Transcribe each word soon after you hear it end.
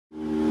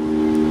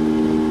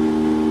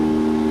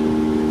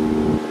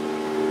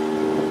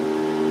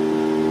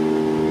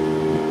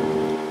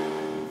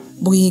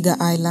Buyiga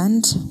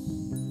Island,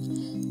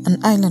 an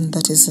island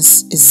that is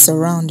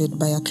surrounded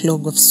by a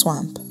clog of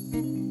swamp,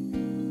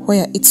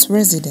 where its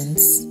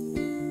residents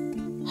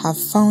have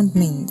found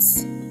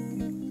means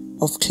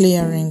of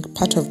clearing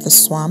part of the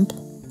swamp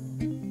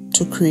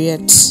to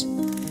create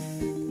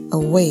a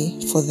way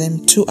for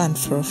them to and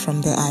fro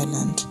from the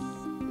island.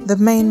 The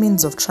main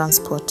means of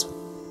transport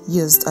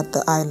used at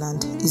the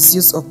island is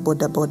use of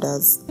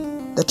boda-bodas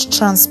that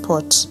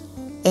transport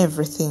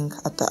everything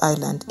at the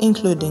island,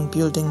 including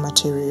building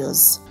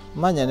materials.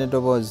 Manya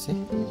nedobozi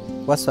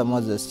wasa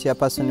Moses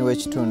chairperson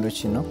w'ekitundu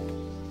kino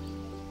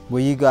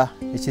Buyiga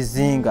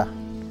ekizinga.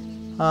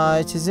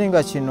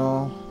 Ekizinga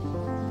kino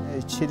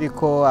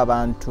kiriko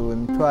abantu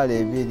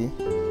 2,243.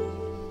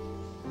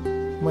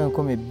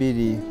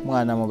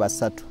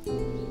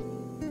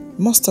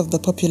 Most of the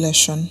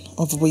population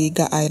of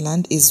Buyiga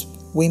Island is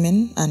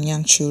women and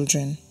young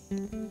children.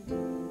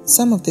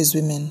 Some of these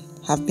women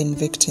have been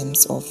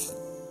victims of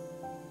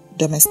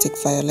domestic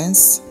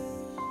violence.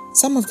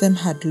 Some of them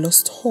had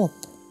lost hope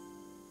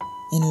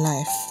in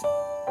life.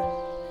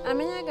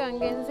 Amanya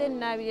gange nze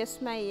Nabire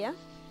Smaya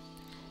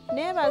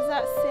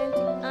nebaza St.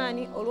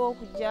 Anne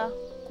olw'okujja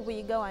ku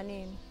Buyiga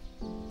wanene.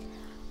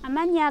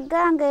 Amanya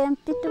gange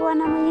mpitibwa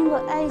na Muyingo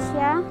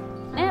Aisha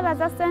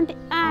nebaza St.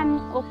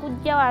 Anne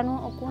okujja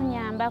wano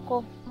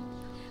okunyambako.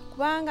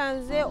 Kubanga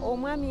nze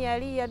omwami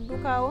yali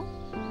yaddukawo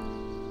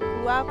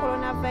lwa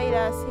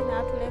coronavirus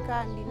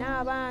n'atuleka ndina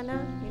abaana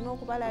nina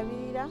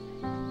okubalabirira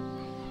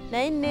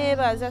naye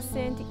nebaza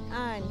St.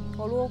 Anne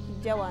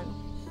olw'okujja wano.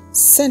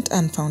 St.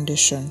 Anne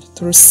Foundation,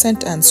 through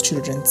St. Anne's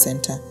Children's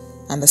Center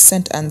and the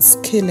St. Anne's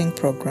Skilling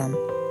Program,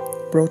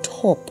 brought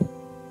hope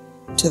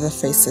to the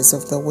faces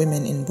of the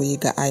women in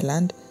Buyiga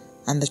Island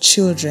and the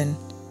children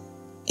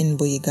in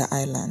Buyiga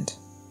Island.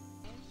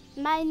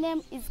 My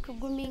name is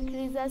Kugumi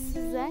Kriza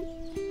Susan.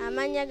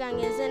 Amanya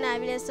gange nze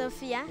Nabire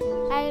Sophia.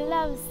 I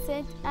love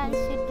St. Anne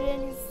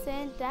Children's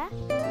Center.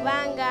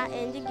 Kubanga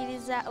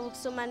enjigiriza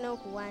okusoma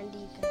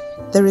n'okuwandiika.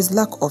 There is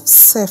lack of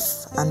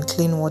safe and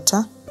clean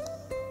water.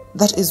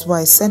 That is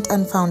why St.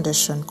 Anne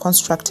Foundation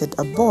constructed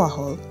a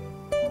borehole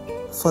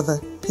for the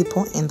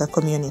people in the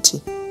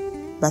community,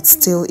 but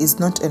still is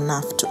not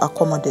enough to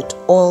accommodate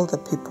all the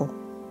people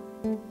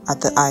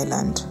at the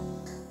island.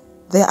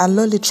 There are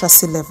low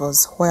literacy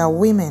levels where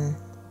women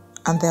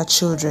and their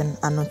children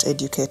are not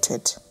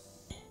educated.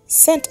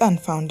 St. Anne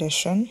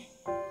Foundation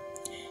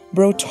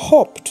brought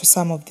hope to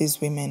some of these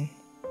women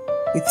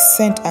with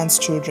St. Anne's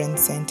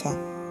Children's Center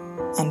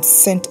and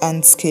St.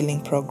 Anne's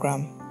Skilling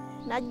Program.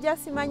 Najja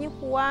simanyi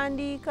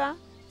kuwandiika,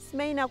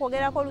 simanyi na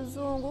kwogerako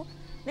Luzungu,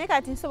 naye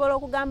kati nsobola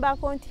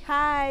okugambako nti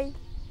hi,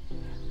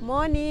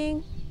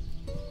 morning,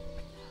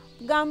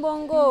 kugambo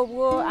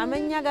ng'obwo,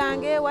 amannya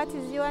gange, what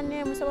is your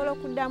name, nsobola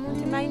okuddamu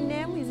nti my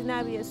name is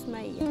Nabire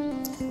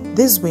Smaya.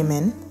 These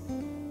women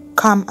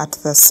come at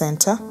the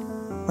center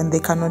when they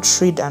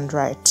cannot read and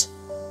write.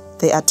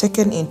 They are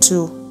taken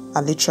into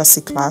a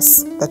literacy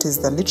class, that is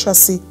the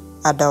literacy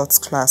adults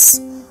class,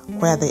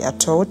 where they are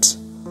taught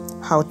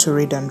how to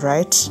read and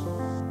write,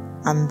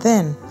 and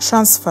then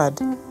transferred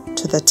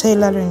to the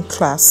tailoring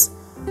class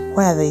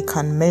where they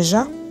can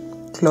measure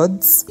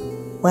clothes,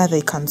 where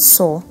they can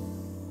sew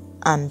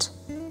and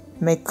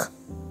make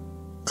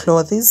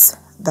clothes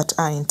that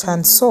are in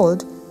turn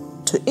sold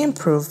to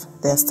improve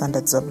their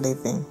standards of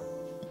living.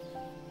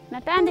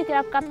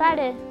 Natandikira ku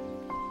kapale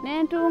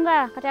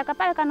nentunga kati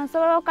akapale kano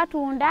nsobola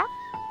okatunda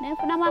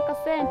nenfunamu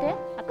akasente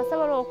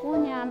akasobola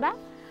okunyamba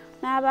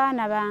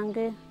n'abaana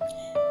bange.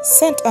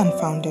 St. Anne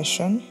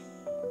Foundation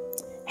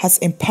has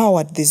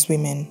empowered these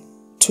women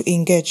to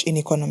engage in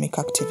economic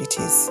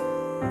activities,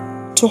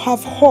 to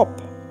have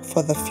hope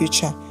for the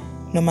future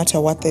no matter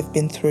what they've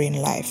been through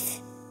in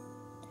life.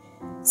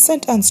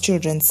 St. Anne's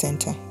Children's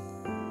Center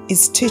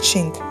is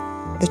teaching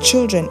the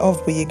children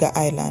of Buyiga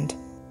Island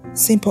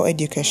simple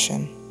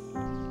education.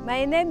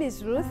 My name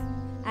is Ruth.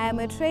 I am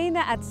a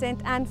trainer at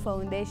St. Anne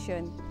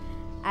Foundation.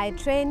 I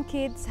train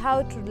kids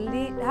how to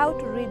read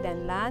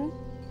and learn.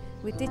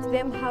 We teach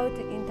them how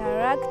to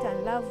interact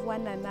and love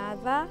one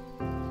another.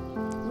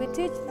 We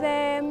teach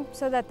them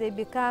so that they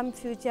become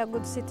future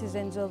good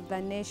citizens of the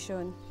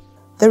nation.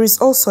 There is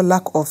also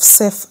lack of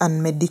safe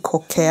and medical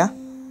care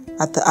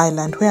at the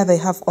island, where they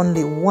have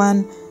only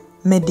one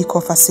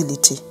medical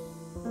facility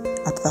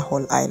at the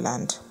whole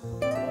island.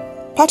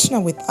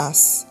 Partner with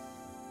us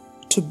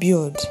to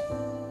build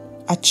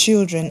a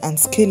children and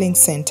skilling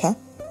center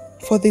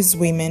for these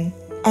women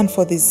and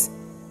for these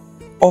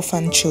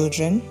orphan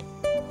children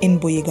in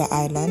Buyiga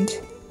Island,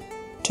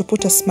 to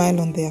put a smile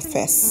on their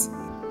face.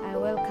 I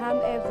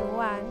welcome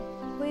everyone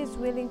who is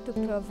willing to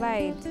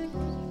provide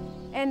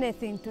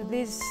anything to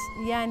these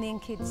yearning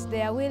kids.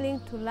 They are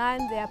willing to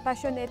learn, they are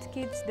passionate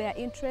kids, they are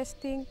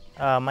interesting.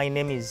 My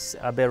name is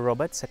Abel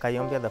Robert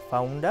Sekayombia, the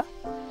founder.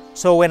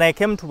 So when I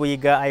came to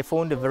Buyiga, I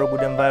found a very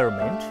good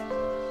environment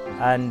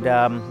and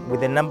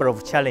with a number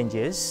of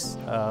challenges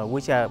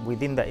which are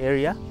within the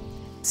area.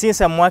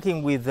 Since I'm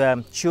working with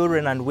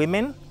children and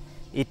women,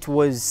 it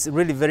was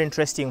really very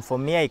interesting for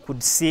me. I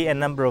could see a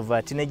number of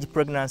teenage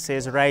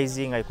pregnancies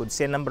rising. I could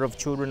see a number of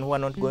children who are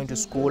not going to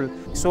school.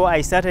 So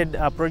I started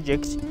a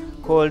project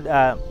called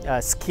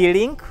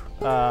Skilling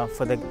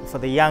for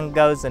the young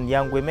girls and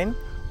young women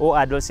or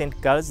adolescent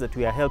girls that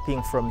we are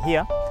helping from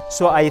here.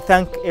 So I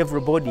thank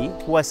everybody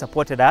who has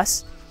supported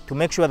us to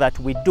make sure that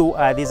we do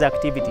these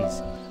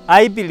activities.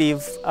 I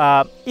believe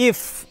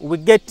if we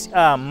get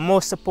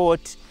more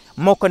support,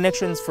 more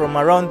connections from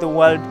around the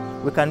world,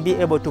 we can be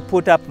able to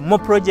put up more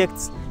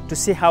projects to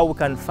see how we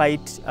can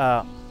fight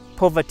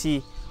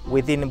poverty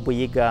within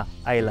Buyiga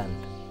Island.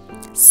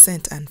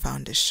 St. Anne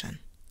Foundation.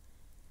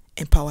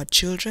 Empowered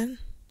children,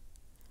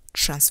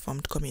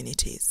 transformed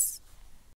communities.